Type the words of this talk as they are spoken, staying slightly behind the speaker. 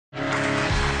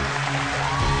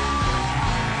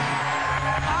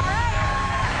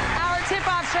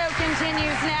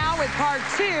continues now with part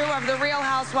 2 of the Real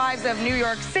Housewives of New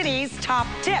York City's top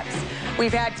tips.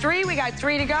 We've had 3, we got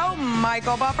 3 to go.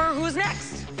 Michael Buffer, who's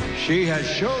next? She has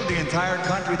showed the entire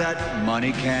country that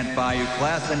money can't buy you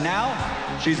class, and now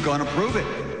she's going to prove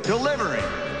it. Delivering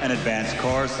an advanced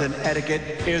course in etiquette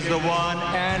is the one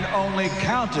and only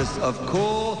Countess of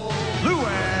Cool,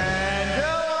 LuAnn de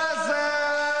Lesseps.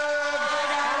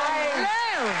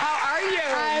 Hello. How are you?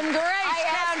 I'm great,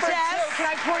 Countess. Can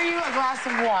I pour you a glass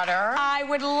of water? I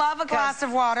would love a glass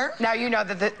of water. Now, you know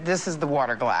that this is the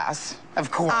water glass,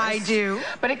 of course. I do.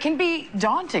 But it can be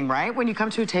daunting, right? When you come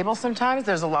to a table sometimes,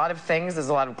 there's a lot of things. There's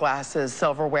a lot of glasses,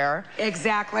 silverware.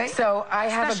 Exactly. So I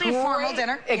have especially a formal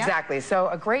dinner. Exactly. Yeah. So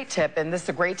a great tip, and this is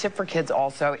a great tip for kids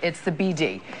also, it's the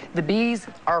BD. The B's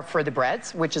are for the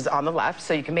breads, which is on the left,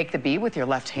 so you can make the B with your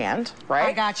left hand, right?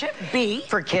 I gotcha. B.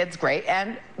 For kids, great.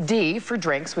 And D for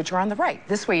drinks, which are on the right.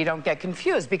 This way you don't get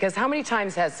confused, because how many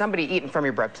times has somebody eaten from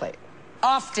your bread plate?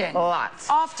 Often.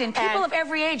 Lots. Often. People of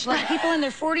every age, like people in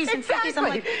their 40s and 50s. I'm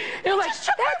like, you're like,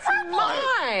 that's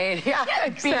mine. Yeah,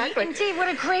 exactly. Indeed, what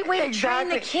a great way to train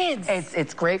the kids.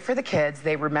 It's great for the kids.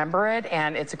 They remember it,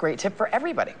 and it's a great tip for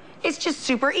everybody. It's just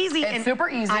super easy. It's super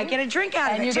easy. I get a drink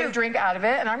out of it, and you get a drink out of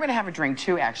it, and I'm going to have a drink,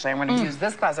 too, actually. I'm going to use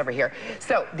this glass over here.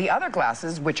 So the other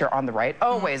glasses, which are on the right,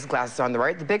 always glasses on the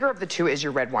right. The bigger of the two is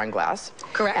your red wine glass.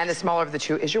 Correct. And the smaller of the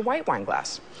two is your white wine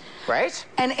glass. Right?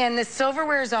 And the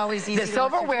silverware is always easy. The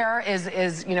silverware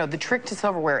is, you know, the trick to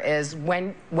silverware is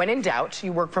when in doubt,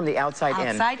 you work from the outside in.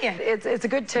 Outside in. It's a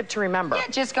good tip to remember. Yeah,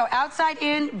 just go outside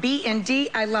in, B and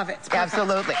D. I love it.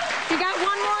 Absolutely. You got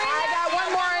one more in you? I got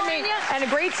one more in me. And a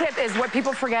great tip is what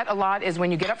people forget a lot is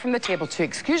when you get up from the table to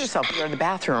excuse yourself to go to the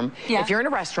bathroom, if you're in a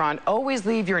restaurant, always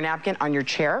leave your napkin on your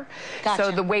chair. Gotcha.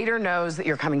 So the waiter knows that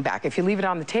you're coming back. If you leave it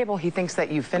on the table, he thinks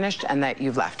that you've finished and that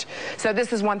you've left. So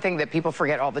this is one thing that people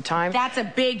forget all the time. That's a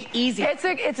big, easy.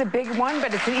 It's a big one,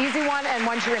 but it's an easy one and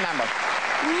one to remember.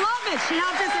 Love it. She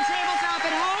helped us at tabletop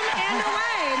at home and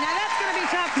away. Now that's going to be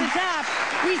tough to top.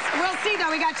 We'll see,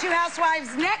 though. We got 2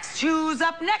 housewives next. Who's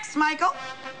up next, Michael?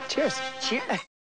 Cheers. Cheers.